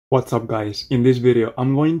What's up guys, in this video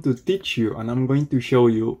I'm going to teach you and I'm going to show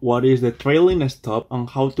you what is the trailing stop and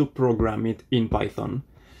how to program it in Python.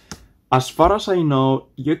 As far as I know,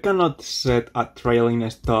 you cannot set a trailing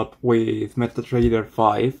stop with MetaTrader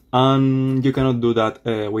 5 and you cannot do that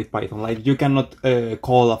with Python. Like you cannot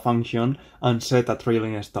call a function and set a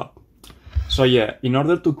trailing stop. So yeah, in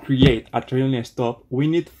order to create a trailing stop, we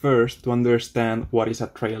need first to understand what is a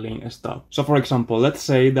trailing stop. So for example, let's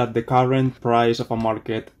say that the current price of a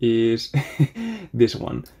market is this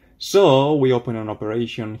one. So we open an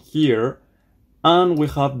operation here and we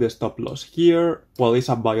have the stop loss here. Well, it's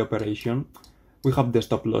a buy operation. We have the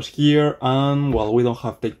stop loss here and well, we don't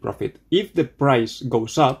have take profit. If the price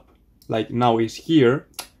goes up, like now is here,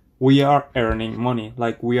 we are earning money,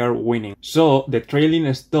 like we are winning. So the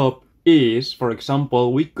trailing stop is, for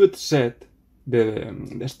example, we could set the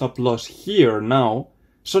stop loss here now.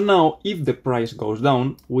 So now if the price goes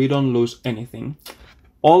down, we don't lose anything.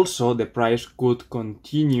 Also, the price could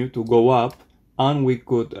continue to go up and we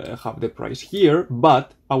could have the price here,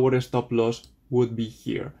 but our stop loss would be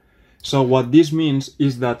here. So what this means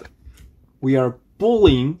is that we are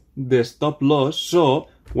pulling the stop loss, so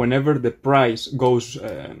whenever the price goes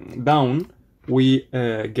down, we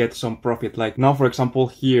get some profit. Like now, for example,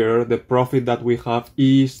 here the profit that we have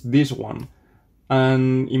is this one,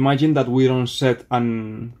 and imagine that we don't set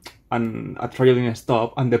a trailing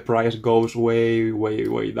stop and the price goes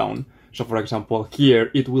way down. So for example,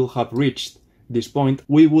 here it will have reached this point,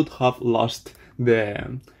 we would have lost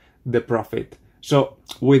the profit. So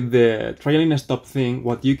with the trailing stop thing,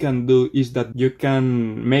 what you can do is that you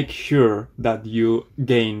can make sure that you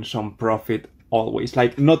gain some profit always.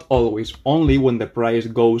 Like not always, only when the price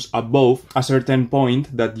goes above a certain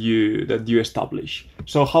point that you establish.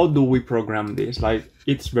 So how do we program this? Like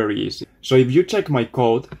it's very easy. So if you check my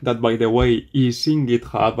code, that by the way is in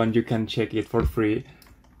GitHub and you can check it for free.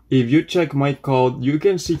 If you check my code, you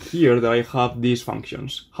can see here that I have these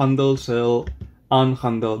functions, handle sell and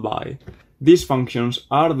handle buy. These functions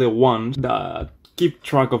are the ones that keep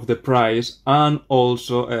track of the price and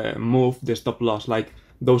also move the stop loss. Like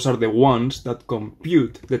those are the ones that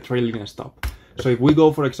compute the trailing stop. So if we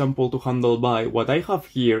go, for example, to handle buy, what I have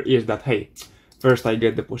here is that, hey, first I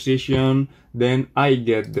get the position, then I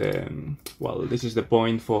get the, well, this is the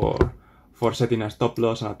point for setting a stop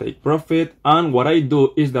loss and a take profit. And what I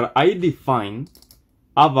do is that I define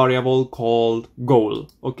a variable called goal,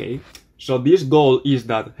 okay? So this goal is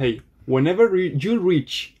that, hey, whenever you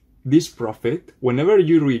reach this profit, whenever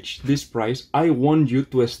you reach this price, I want you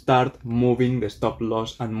to start moving the stop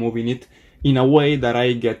loss and moving it in a way that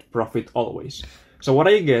I get profit always. So what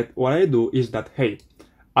I do is that, hey,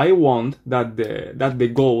 I want that the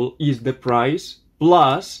goal is the price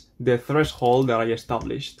plus the threshold that I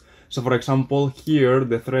established. So for example, here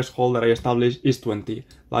the threshold that I established is 20.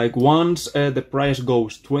 Like once the price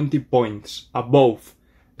goes 20 points above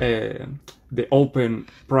the open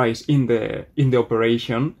price in the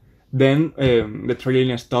operation, then the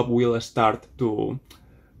trailing stop will start to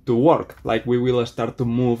work. Like we will start to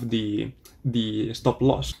move the stop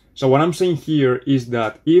loss. So what I'm saying here is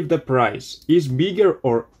that if the price is bigger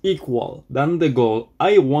or equal than the goal,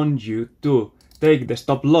 I want you to take the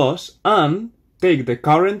stop loss and take the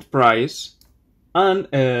current price and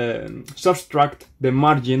subtract the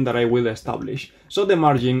margin that I will establish. So the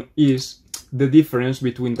margin is the difference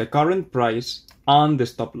between the current price and the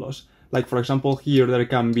stop loss. Like for example, here there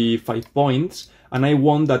can be 5 points and I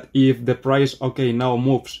want that if the price, okay, now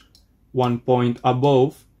moves 1 point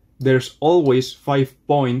above, there's always 5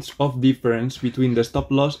 points of difference between the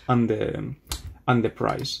stop loss and the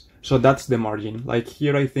price. So that's the margin. Like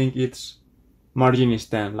here I think it's margin is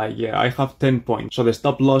 10. Like yeah, I have 10 points. So the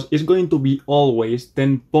stop loss is going to be always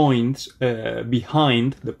 10 points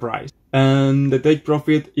behind the price. And the take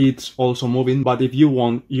profit, it's also moving, but if you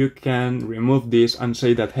want, you can remove this and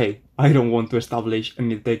say that, hey, I don't want to establish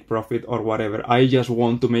any take profit or whatever. I just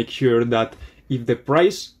want to make sure that if the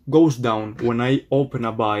price goes down when I open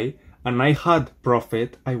a buy and I had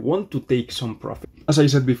profit, I want to take some profit. As I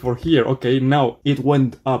said before here, okay, now it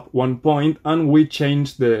went up 1 point and we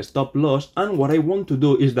changed the stop loss. And what I want to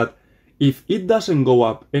do is that if it doesn't go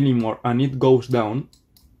up anymore and it goes down,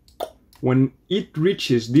 when it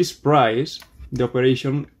reaches this price, the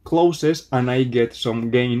operation closes and I get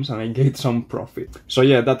some gains and I get some profit. So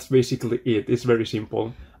yeah, that's basically it. It's very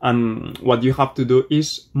simple. And what you have to do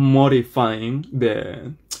is modifying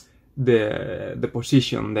the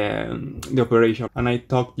position, the operation. And I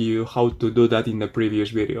talked to you how to do that in the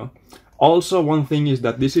previous video. Also, one thing is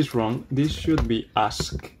that this is wrong. This should be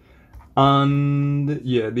ask. And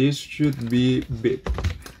yeah, this should be bit.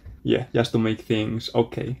 Yeah, just to make things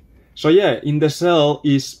okay. So yeah, in the cell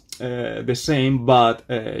is the same, but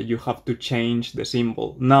you have to change the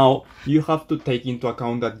symbol. Now you have to take into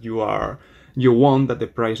account that you want that the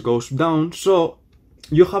price goes down, so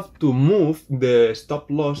you have to move the stop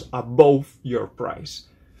loss above your price.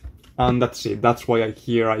 And that's it. That's why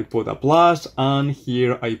here I put a plus and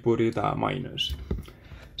here I put it a minus.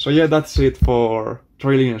 So yeah, that's it for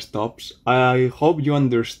trailing stops. I hope you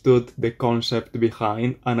understood the concept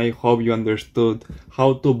behind, and I hope you understood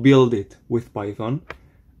how to build it with Python.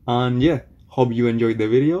 And yeah, hope you enjoyed the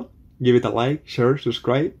video. Give it a like, share,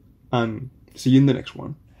 subscribe, and see you in the next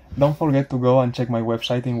one. Don't forget to go and check my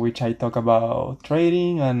website, in which I talk about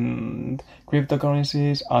trading and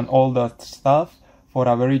cryptocurrencies and all that stuff for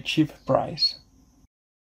a very cheap price.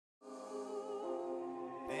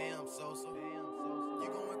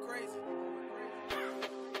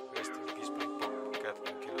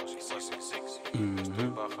 Estoy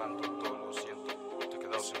bajando todo, lo siento, te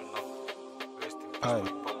quedas en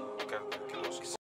nada.